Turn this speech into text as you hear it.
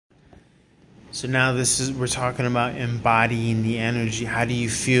So now we're talking about embodying the energy. How do you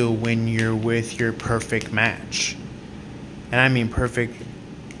feel when you're with your perfect match? And I mean perfect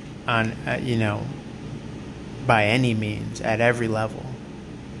on, by any means, at every level.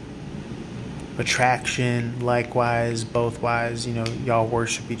 Attraction, likewise, both wise, y'all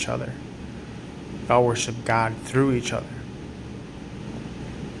worship each other. Y'all worship God through each other.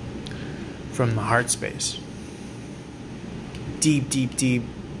 From the heart space. Deep, deep, deep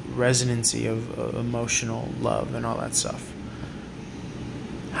resonancy of emotional love and all that stuff.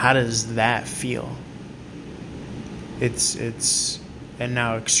 How does that feel? It's and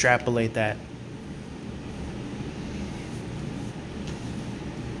now extrapolate that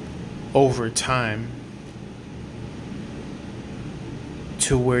over time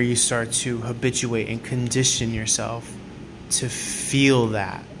to where you start to habituate and condition yourself to feel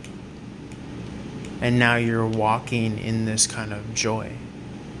that. And now you're walking in this kind of joy.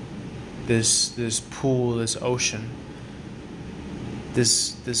 This pool, this ocean,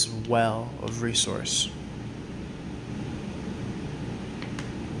 this well of resource.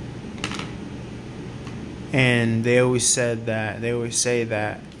 And they always say that,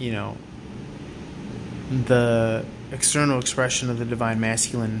 the external expression of the divine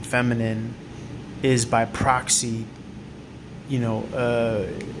masculine and feminine is by proxy,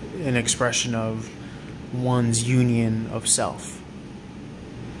 an expression of one's union of self,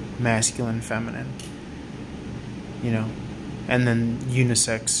 masculine, feminine, and then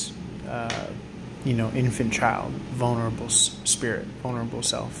unisex, infant child, vulnerable spirit, vulnerable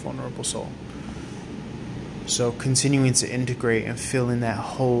self, vulnerable soul. So continuing to integrate and fill in that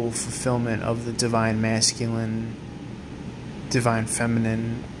whole fulfillment of the divine masculine, divine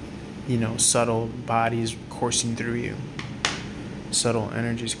feminine, subtle bodies coursing through you, subtle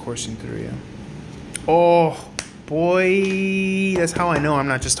energies coursing through you. Oh boy, that's how I know I'm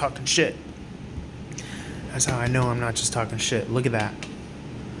not just talking shit. That's how I know I'm not just talking shit. Look at that.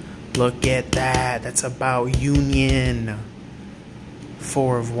 Look at that. That's about union.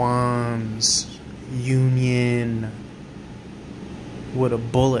 Four of Wands. Union with a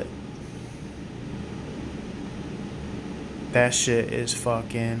bullet. That shit is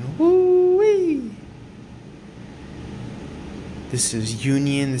fucking woo-wee. This is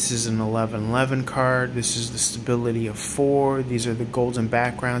union. This is an 11-11 card. This is the stability of 4. These are the golden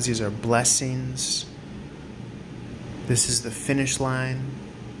backgrounds. These are blessings. This is the finish line.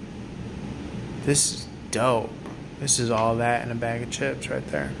 This is dope. This is all that in a bag of chips right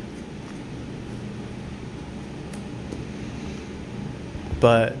there.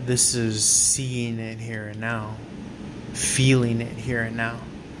 But this is seeing it here and now. Feeling it here and now.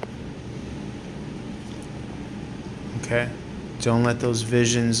 Okay? Don't let those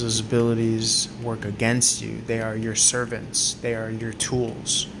visions, those abilities work against you. They are your servants. They are your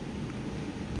tools.